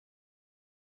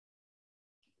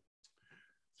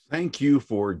Thank you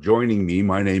for joining me.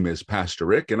 My name is Pastor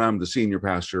Rick, and I'm the senior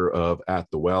pastor of At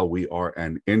the Well. We are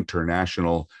an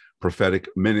international prophetic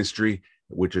ministry,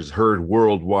 which is heard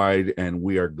worldwide, and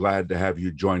we are glad to have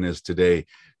you join us today.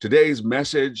 Today's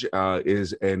message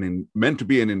is meant to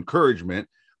be an encouragement,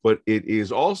 but it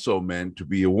is also meant to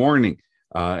be a warning.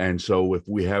 And so, if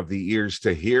we have the ears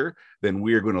to hear, then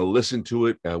we are going to listen to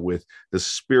it with the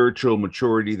spiritual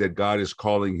maturity that God is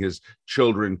calling his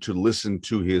children to listen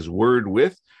to his word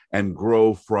with and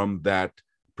grow from that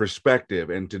perspective.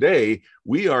 And today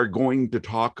we are going to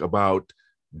talk about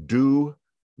do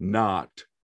not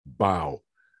bow.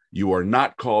 You are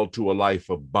not called to a life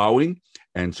of bowing.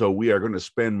 And so we are going to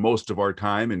spend most of our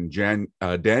time in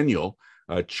Daniel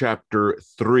chapter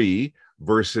 3,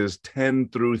 verses 10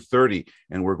 through 30.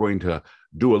 And we're going to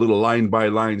do a little line by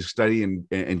line study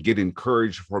and get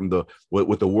encouraged from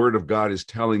what the word of God is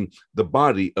telling the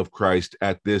body of Christ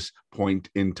at this point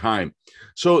in time.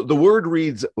 So the word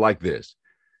reads like this: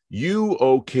 You,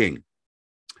 O king,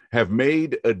 have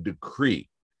made a decree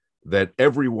that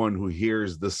everyone who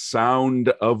hears the sound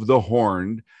of the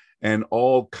horn and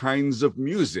all kinds of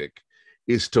music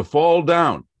is to fall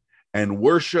down and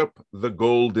worship the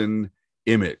golden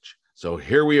image. So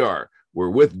here we are. We're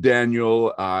with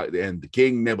Daniel, and the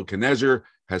king Nebuchadnezzar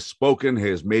has spoken,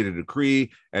 has made a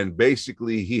decree, and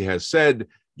basically he has said,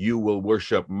 you will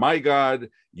worship my God,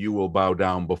 you will bow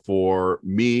down before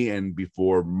me and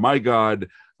before my God.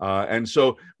 And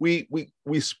so we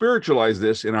spiritualize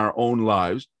this in our own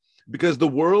lives because the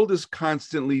world is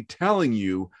constantly telling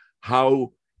you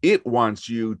how it wants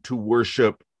you to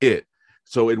worship it.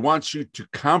 So it wants you to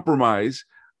compromise,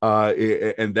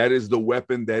 and that is the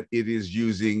weapon that it is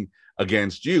using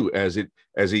against you, as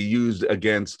he used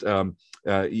against,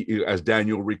 as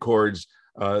Daniel records,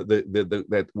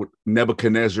 that what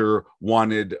Nebuchadnezzar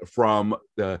wanted from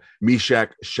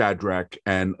Meshach, Shadrach,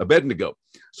 and Abednego.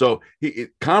 So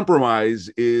compromise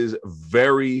is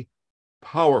very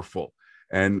powerful,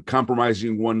 and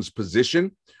compromising one's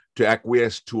position to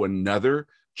acquiesce to another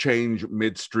change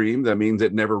midstream. That means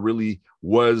it never really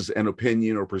was an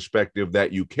opinion or perspective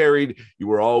that you carried. You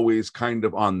were always kind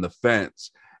of on the fence.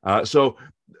 So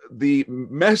the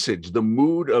message, the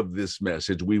mood of this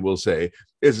message, we will say,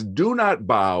 is do not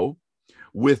bow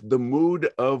with the mood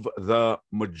of the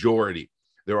majority.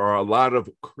 There are a lot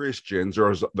of Christians,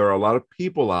 or there are a lot of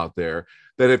people out there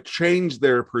that have changed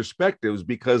their perspectives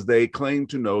because they claim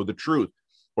to know the truth,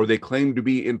 or they claim to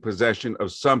be in possession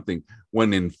of something,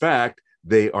 when in fact,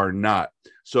 they are not.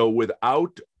 So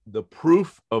without the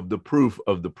proof of the proof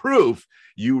of the proof,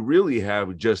 you really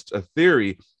have just a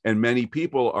theory, and many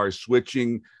people are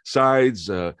switching sides,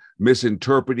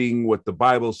 misinterpreting what the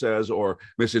Bible says, or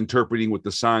misinterpreting what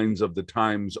the signs of the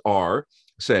times are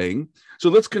saying. So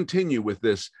let's continue with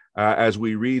this as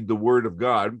we read the word of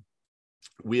God.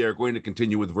 We are going to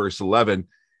continue with verse 11,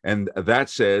 and that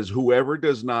says, whoever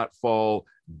does not fall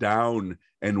down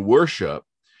and worship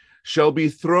shall be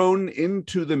thrown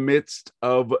into the midst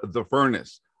of the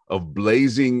furnace of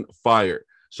blazing fire.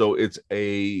 So it's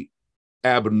a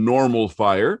abnormal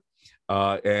fire.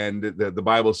 And the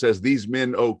Bible says, these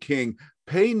men, O king,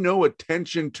 pay no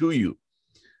attention to you.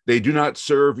 They do not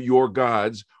serve your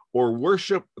gods or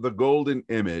worship the golden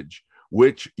image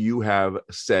which you have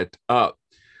set up.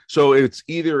 So it's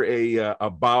either a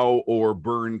bow or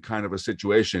burn kind of a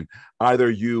situation. Either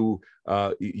you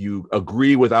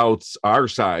agree with our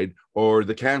side, or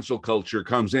the cancel culture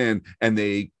comes in and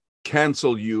they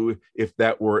cancel you. If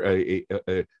that were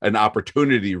an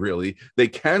opportunity, really, they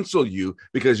cancel you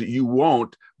because you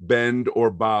won't bend or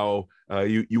bow.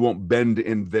 You won't bend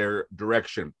in their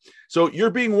direction. So you're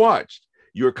being watched.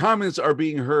 Your comments are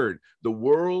being heard. The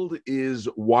world is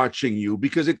watching you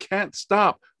because it can't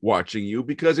stop watching you,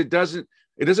 because it doesn't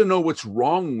know what's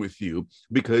wrong with you,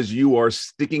 because you are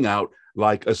sticking out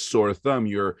like a sore thumb.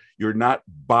 You're not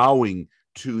bowing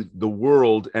to the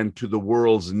world and to the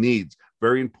world's needs.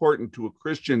 Very important to a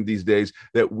Christian these days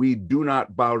that we do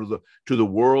not bow to the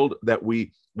world, that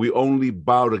we only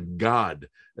bow to God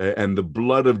and the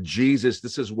blood of Jesus.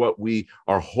 This is what we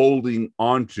are holding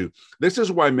on to. This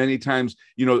is why many times,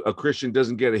 a Christian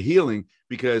doesn't get a healing,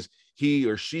 because he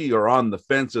or she are on the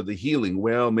fence of the healing.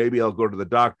 Well, maybe I'll go to the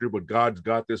doctor, but God's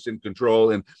got this in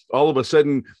control. And all of a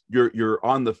sudden you're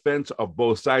on the fence of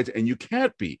both sides, and you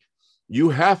can't be. You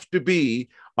have to be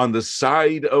on the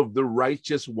side of the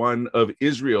righteous one of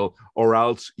Israel, or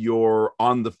else you're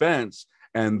on the fence,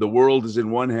 and the world is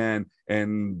in one hand,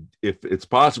 and if it's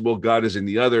possible, God is in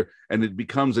the other, and it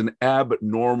becomes an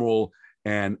abnormal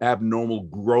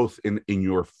growth in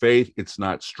your faith. It's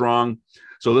not strong.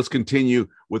 So let's continue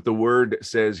what the word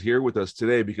says here with us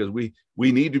today, because we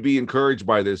need to be encouraged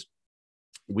by this.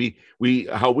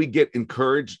 How we get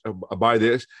encouraged by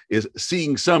this is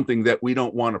seeing something that we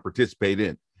don't want to participate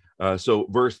in. So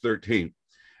verse 13,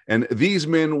 and these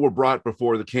men were brought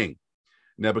before the king.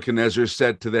 Nebuchadnezzar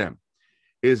said to them,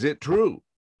 is it true,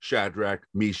 Shadrach,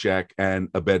 Meshach, and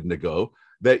Abednego,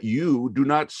 that you do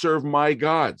not serve my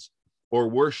gods or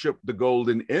worship the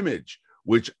golden image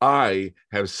which I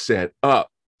have set up?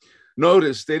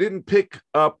 Notice they didn't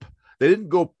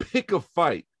go pick a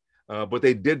fight, but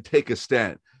they did take a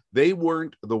stand. They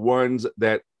weren't the ones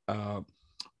that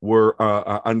were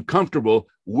uncomfortable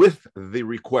with the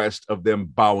request of them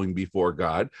bowing before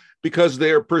God, because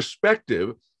their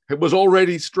perspective was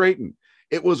already straightened.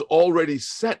 It was already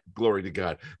set, glory to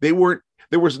God. There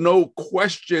was no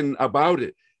question about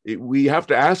it. We have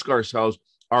to ask ourselves,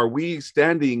 are we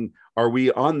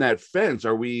on that fence?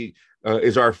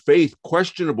 Is our faith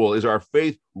questionable? Is our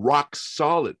faith rock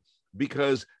solid?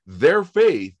 Because their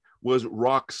faith was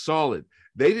rock solid.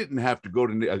 They didn't have to go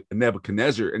to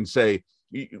Nebuchadnezzar and say,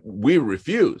 we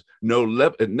refuse. No,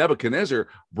 Nebuchadnezzar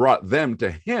brought them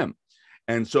to him.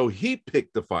 And so he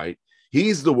picked the fight.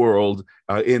 He's the world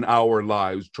in our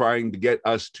lives trying to get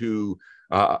us to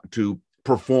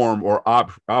perform or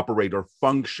operate or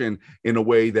function in a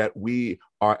way that we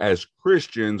are, as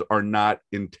Christians, are not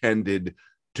intended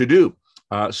to do.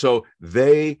 So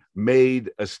they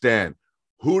made a stand.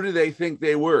 Who do they think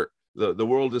they were? The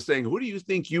world is saying, who do you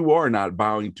think you are, not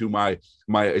bowing to my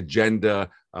agenda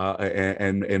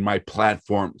and my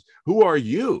platforms? Who are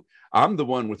you? I'm the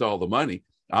one with all the money.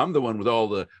 I'm the one with all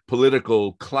the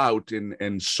political clout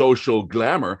and social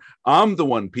glamour. I'm the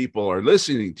one people are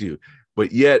listening to.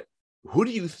 But yet, who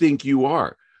do you think you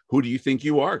are? Who do you think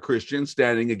you are, Christian,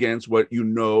 standing against what you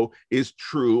know is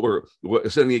true, or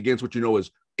standing against what you know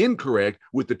is incorrect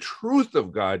with the truth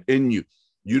of God in you?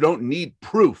 You don't need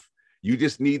proof. You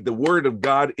just need the word of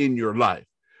God in your life.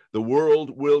 The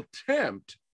world will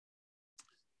tempt.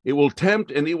 It will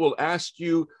tempt, and it will ask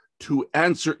you to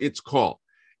answer its call.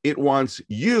 It wants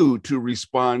you to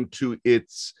respond to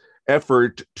its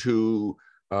effort to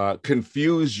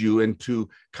confuse you and to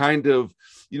kind of,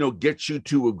 get you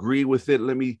to agree with it.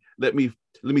 Let me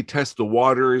test the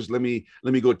waters. Let me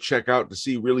go check out to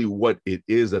see really what it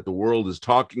is that the world is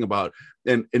talking about.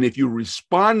 And if you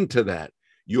respond to that,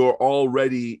 you're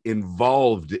already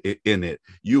involved in it.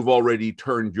 You've already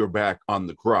turned your back on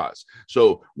the cross.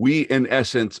 So we, in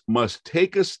essence, must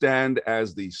take a stand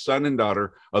as the son and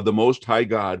daughter of the Most High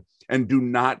God and do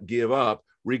not give up,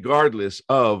 regardless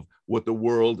of what the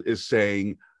world is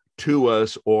saying to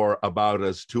us or about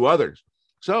us to others.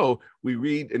 So we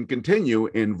read and continue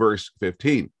in verse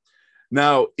 15.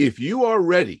 Now, if you are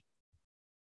ready,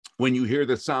 when you hear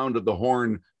the sound of the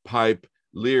horn, pipe,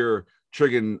 lyre,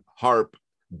 trigon, harp,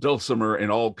 dulcimer,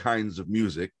 and all kinds of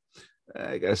music.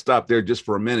 I got to stop there just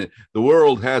for a minute. The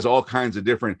world has all kinds of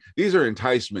these are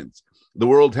enticements. The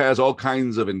world has all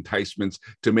kinds of enticements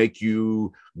to make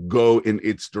you go in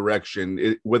its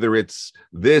direction. Whether it's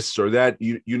this or that,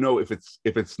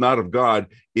 if it's not of God,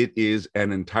 it is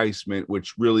an enticement,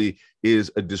 which really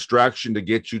is a distraction to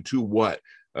get you to what?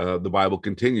 The Bible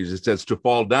continues. It says to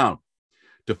fall down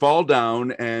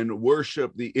and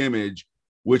worship the image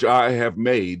which I have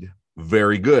made.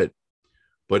 Very good.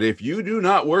 But if you do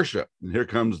not worship, and here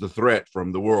comes the threat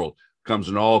from the world, comes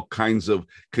in all kinds of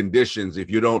conditions. If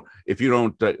you don't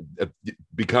take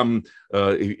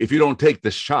the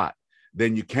shot,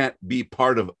 then you can't be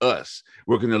part of us.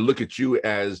 We're going to look at you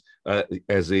as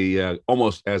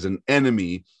almost as an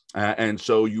enemy, and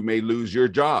so you may lose your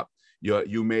job.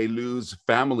 You may lose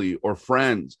family or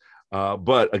friends.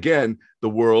 But again, the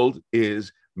world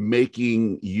is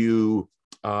making you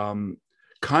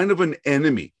kind of an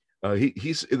enemy.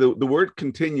 The word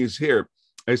continues here.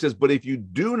 It says, but if you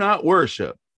do not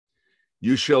worship,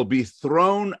 you shall be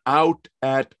thrown out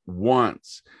at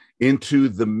once into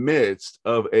the midst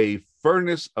of a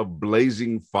furnace of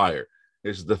blazing fire.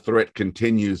 As the threat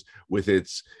continues with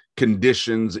its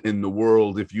conditions in the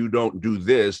world. If you don't do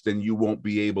this, then you won't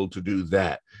be able to do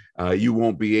that. You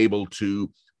won't be able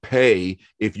to pay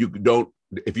if you don't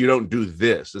do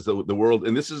this. Is the world,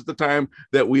 and this is the time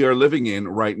that we are living in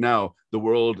right now. The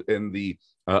world and the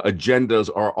agendas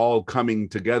are all coming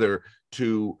together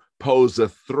to pose a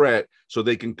threat so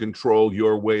they can control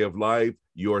your way of life,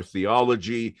 your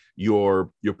theology,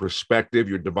 your perspective,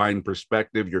 your divine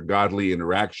perspective, your godly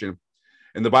interaction.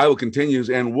 And the Bible continues,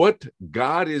 and what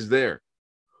God is there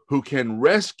who can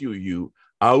rescue you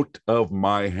out of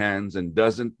my hands? And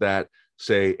doesn't that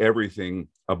say everything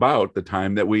about the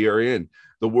time that we are in?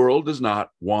 The world does not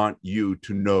want you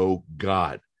to know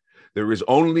God. There is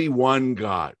only one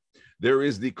God. There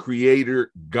is the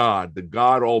Creator God, the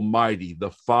God Almighty,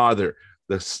 the Father.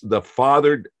 The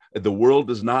Father, the world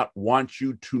does not want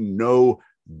you to know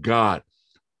God,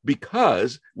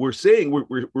 because we're saying,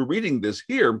 we're reading this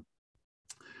here.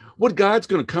 What God's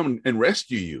going to come and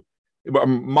rescue you?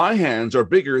 My hands are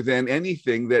bigger than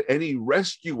anything that any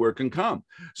rescuer can come.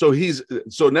 So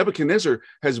Nebuchadnezzar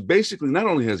has basically, not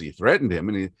only has he threatened him,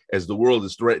 and as the world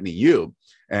is threatening you,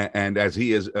 and as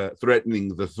he is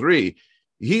threatening the three,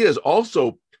 he is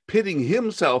also pitting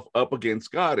himself up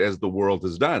against God, as the world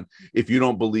has done. If you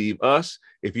don't believe us,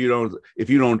 if you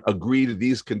don't agree to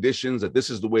these conditions, that this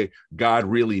is the way God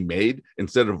really made,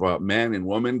 instead of a man and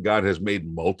woman, God has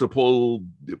made multiple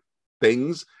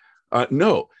things.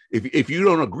 No, if you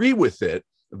don't agree with it,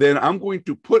 then I'm going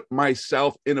to put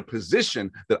myself in a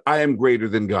position that I am greater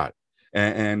than God.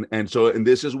 And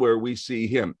this is where we see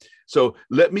him. So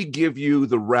let me give you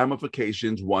the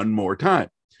ramifications one more time.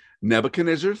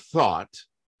 Nebuchadnezzar thought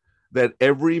that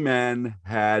every man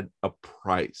had a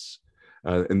price.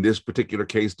 In this particular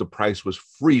case, the price was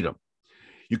freedom.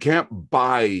 You can't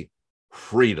buy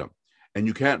freedom, and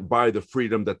you can't buy the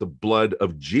freedom that the blood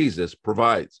of Jesus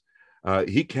provides.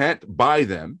 He can't buy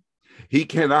them. He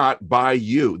cannot buy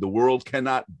you. The world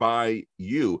cannot buy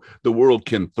you. The world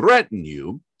can threaten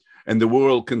you, and the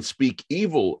world can speak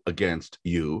evil against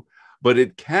you, but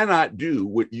it cannot do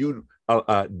what you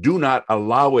do not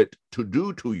allow it to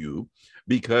do to you,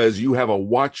 because you have a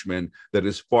watchman that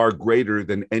is far greater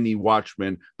than any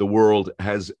watchman the world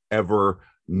has ever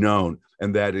known,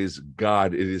 and that is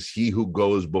God. It is he who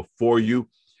goes before you.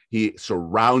 He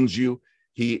surrounds you.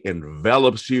 He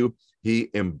envelops you. He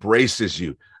embraces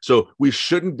you. So we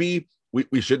shouldn't be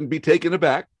taken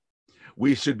aback.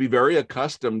 We should be very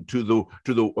accustomed to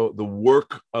the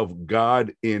work of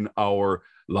God in our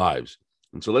lives.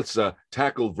 And so let's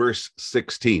tackle verse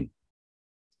 16.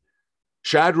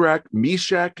 Shadrach,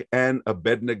 Meshach, and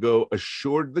Abednego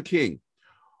assured the king,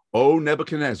 "O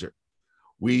Nebuchadnezzar,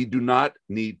 we do not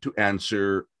need to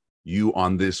answer you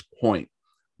on this point.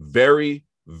 Very,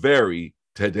 very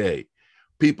today."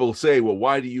 People say, well,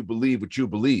 why do you believe what you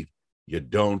believe? You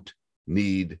don't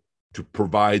need to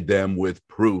provide them with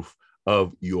proof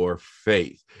of your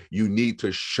faith. You need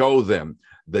to show them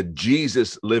the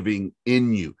Jesus living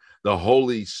in you, the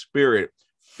Holy Spirit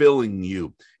filling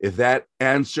you. If that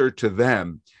answer to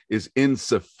them is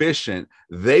insufficient,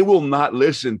 they will not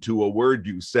listen to a word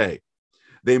you say.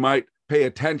 They might pay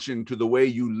attention to the way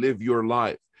you live your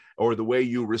life or the way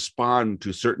you respond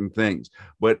to certain things,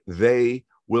 but they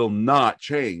will not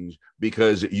change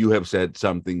because you have said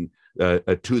something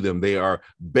to them. They are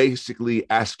basically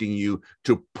asking you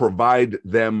to provide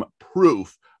them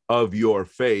proof of your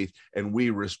faith, and we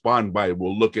respond by,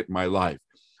 well, look at my life.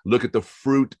 Look at the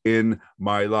fruit in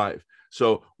my life.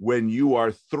 So when you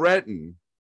are threatened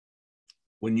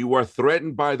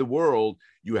by the world,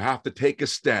 you have to take a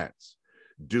stance.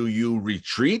 Do you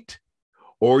retreat?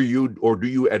 Or do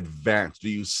you advance? Do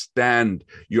you stand?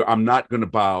 I'm not going to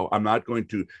bow. I'm not going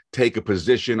to take a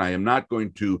position. I am not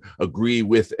going to agree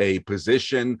with a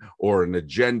position or an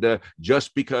agenda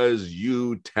just because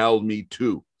you tell me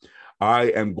to.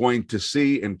 I am going to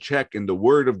see and check in the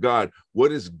Word of God. What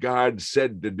has God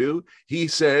said to do? He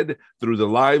said through the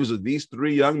lives of these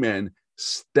three young men,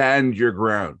 stand your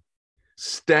ground.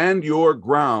 Stand your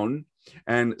ground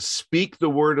and speak the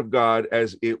word of God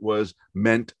as it was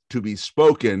meant to be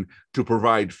spoken, to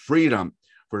provide freedom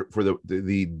for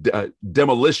the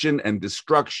demolition and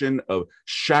destruction of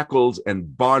shackles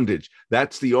and bondage.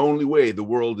 That's the only way the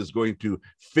world is going to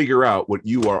figure out what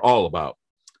you are all about.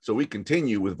 So we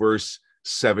continue with verse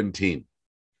 17.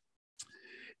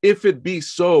 If it be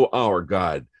so, our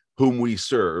God, whom we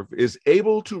serve, is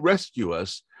able to rescue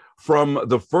us from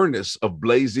the furnace of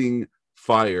blazing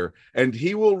fire, and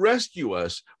he will rescue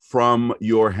us from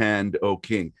your hand, O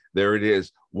king. There it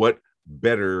is. What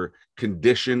better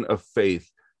condition of faith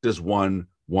does one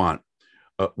want?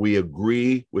 We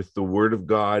agree with the word of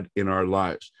God in our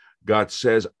lives. God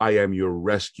says, I am your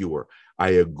rescuer. I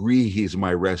agree he's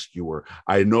my rescuer.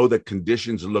 I know that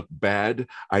conditions look bad.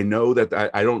 I know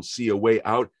that I don't see a way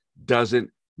out.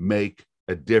 Doesn't make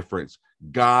a difference.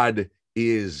 God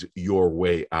is your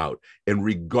way out. And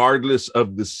regardless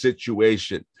of the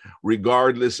situation,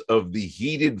 regardless of the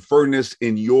heated furnace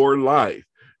in your life,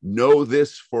 know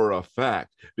this for a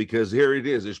fact, because here it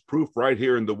is. There's proof right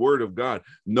here in the word of God.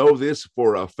 Know this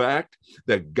for a fact,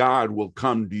 that God will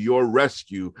come to your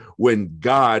rescue when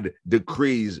God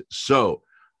decrees so.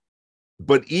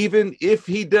 But even if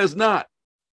he does not,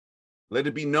 let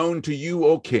it be known to you,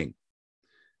 O king,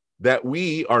 that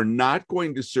we are not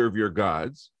going to serve your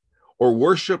gods or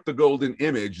worship the golden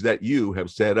image that you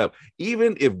have set up.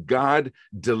 Even if God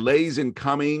delays in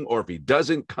coming, or if he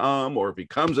doesn't come, or if he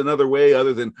comes another way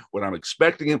other than what I'm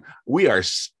expecting him, we are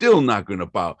still not going to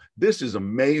bow. This is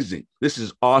amazing. This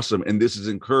is awesome. And this is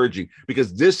encouraging,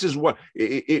 because this is what,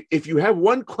 if you have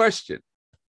one question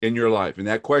in your life, and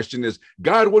that question is,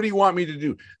 God, what do you want me to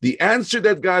do? The answer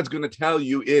that God's going to tell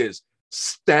you is,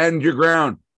 stand your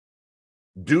ground.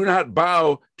 Do not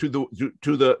bow to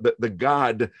the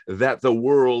God that the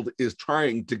world is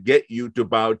trying to get you to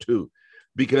bow to.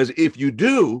 Because if you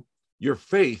do, your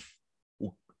faith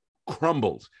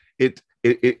crumbles.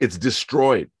 It's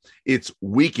destroyed. It's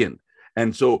weakened.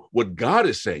 And so what God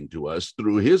is saying to us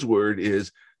through his word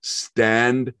is,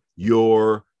 stand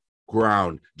your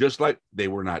ground. Just like they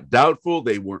were not doubtful,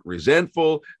 they weren't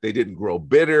resentful, they didn't grow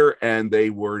bitter, and they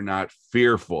were not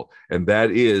fearful. And that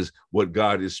is what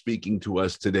God is speaking to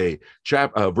us today.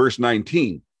 Verse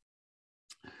 19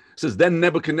 says, then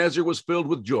Nebuchadnezzar was filled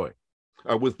with joy,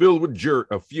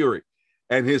 fury,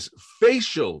 and his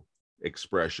facial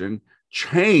expression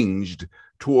changed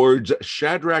towards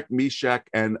Shadrach, Meshach,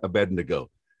 and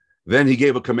Abednego. Then he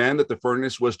gave a command that the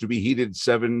furnace was to be heated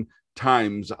 7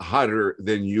 times hotter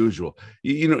than usual.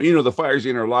 You know, the fires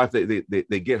in our life,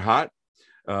 they get hot,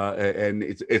 and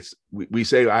we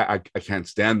say, I can't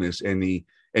stand this any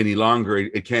longer.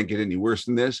 It can't get any worse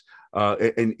than this.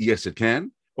 And yes, it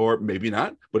can, or maybe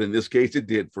not. But in this case, it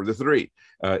did for the 3.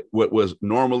 What was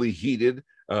normally heated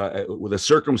with a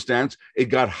circumstance, it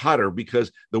got hotter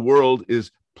because the world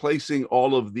is placing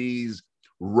all of these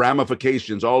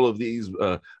ramifications, all of these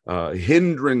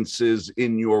hindrances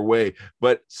in your way.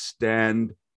 But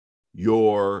stand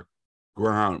your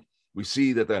ground. We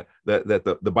see that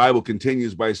the Bible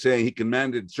continues by saying he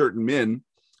commanded certain men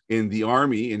in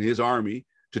his army,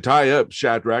 to tie up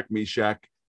Shadrach, Meshach,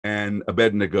 and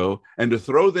Abednego, and to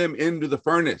throw them into the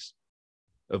furnace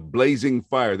of blazing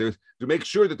fire. To make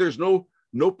sure that there's no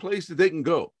place that they can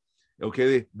go.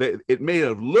 Okay, it may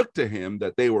have looked to him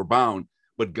that they were bound,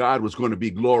 but God was going to be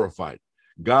glorified.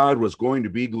 God was going to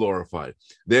be glorified.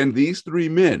 Then these 3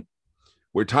 men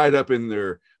were tied up in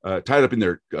their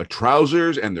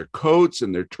trousers and their coats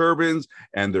and their turbans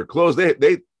and their clothes.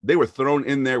 They were thrown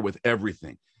in there with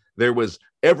everything. There was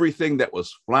everything that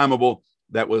was flammable,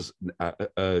 that was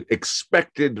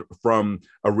expected from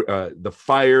the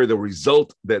fire. The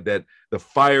result that the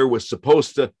fire was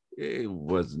supposed to, it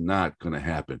was not going to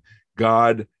happen.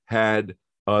 God had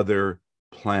other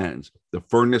plans. The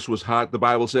furnace was hot, the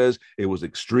Bible says. It was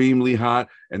extremely hot,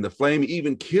 and the flame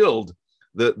even killed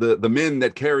the men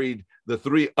that carried the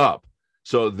 3 up.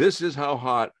 So this is how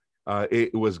hot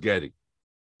it was getting.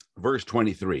 Verse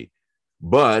 23,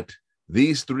 but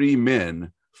these 3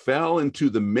 men fell into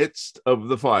the midst of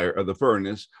the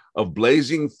furnace of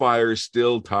blazing fire,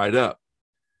 still tied up.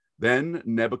 Then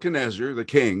Nebuchadnezzar, the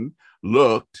king,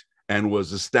 looked and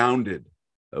was astounded.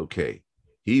 Okay,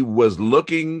 he was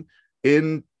looking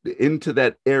into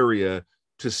that area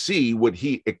to see what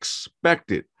he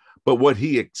expected, but what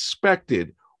he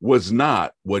expected was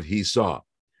not what he saw.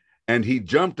 And he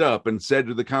jumped up and said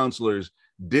to the counselors,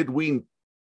 did we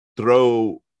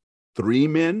throw 3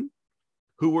 men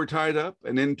who were tied up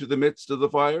and into the midst of the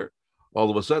fire?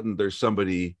 All of a sudden, there's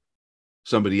somebody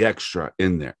extra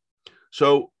in there.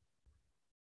 So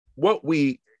what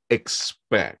we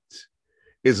expect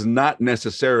is not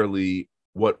necessarily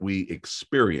what we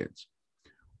experience.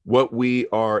 What we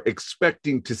are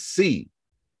expecting to see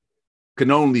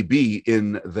can only be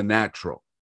in the natural.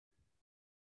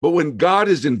 But when God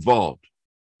is involved,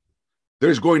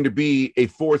 there's going to be a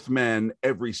 4th man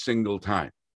every single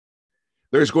time.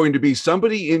 There's going to be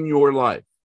somebody in your life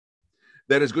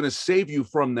that is going to save you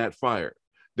from that fire.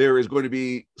 There is going to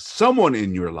be someone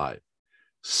in your life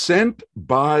sent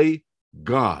by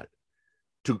God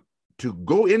to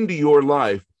go into your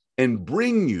life and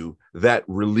bring you that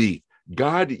relief.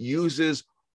 God uses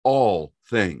all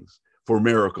things for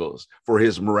miracles, for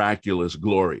his miraculous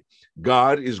glory.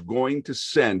 God is going to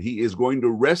send, he is going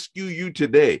to rescue you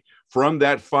today from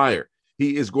that fire.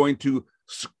 He is going to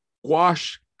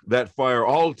squash that fire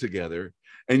altogether,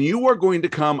 and you are going to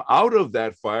come out of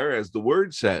that fire, as the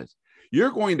word says. You're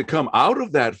going to come out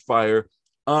of that fire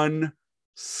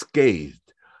unscathed.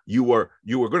 You are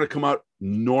going to come out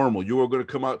normal. You are going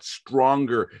to come out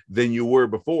stronger than you were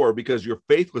before, because your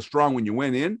faith was strong when you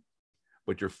went in,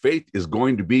 but your faith is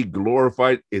going to be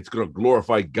glorified. It's going to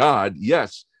glorify God,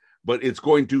 yes, but it's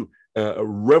going to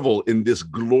revel in this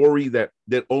glory that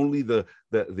only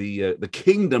the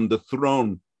kingdom, the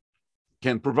throne,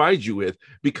 can provide you with,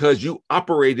 because you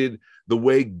operated the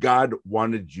way God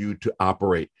wanted you to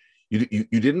operate. You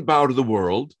didn't bow to the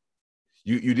world.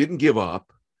 You didn't give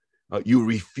up. You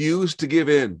refuse to give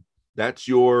in. That's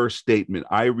your statement.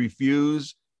 I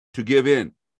refuse to give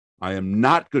in. I am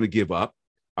not going to give up.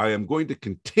 I am going to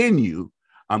continue.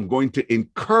 I'm going to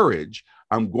encourage.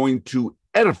 I'm going to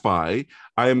edify.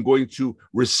 I am going to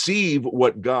receive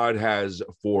what God has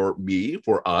for me,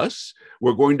 for us.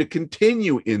 We're going to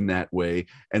continue in that way,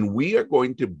 and we are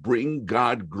going to bring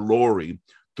God glory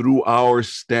through our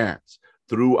stance,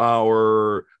 through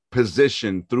our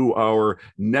position, through our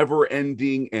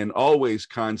never-ending and always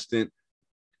constant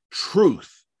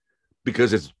truth,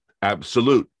 because it's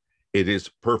absolute. It is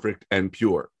perfect and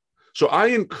pure. So I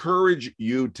encourage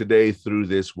you today through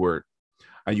this word.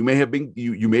 You may have been,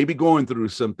 you may be going through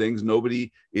some things.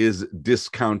 Nobody is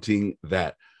discounting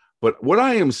that. But what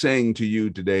I am saying to you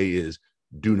today is,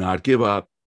 do not give up.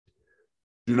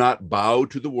 Do not bow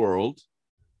to the world.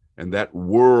 And that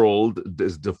world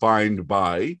is defined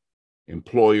by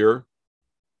employer,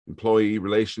 employee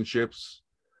relationships,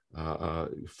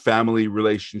 family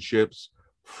relationships,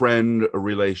 friend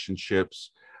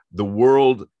relationships. The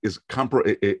world is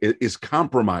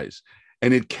compromised,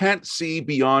 and it can't see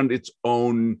beyond its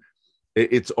own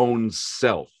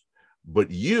self.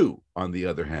 But you, on the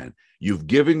other hand, you've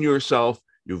given yourself,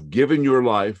 you've given your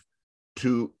life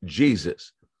to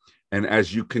Jesus. And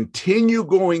as you continue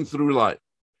going through life,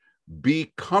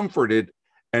 be comforted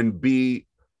and be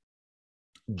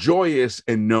joyous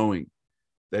in knowing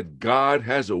that God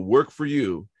has a work for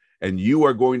you, and you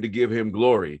are going to give him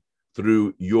glory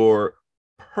through your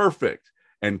perfect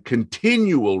and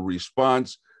continual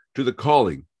response to the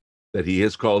calling that he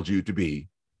has called you to be.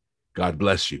 God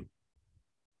bless you.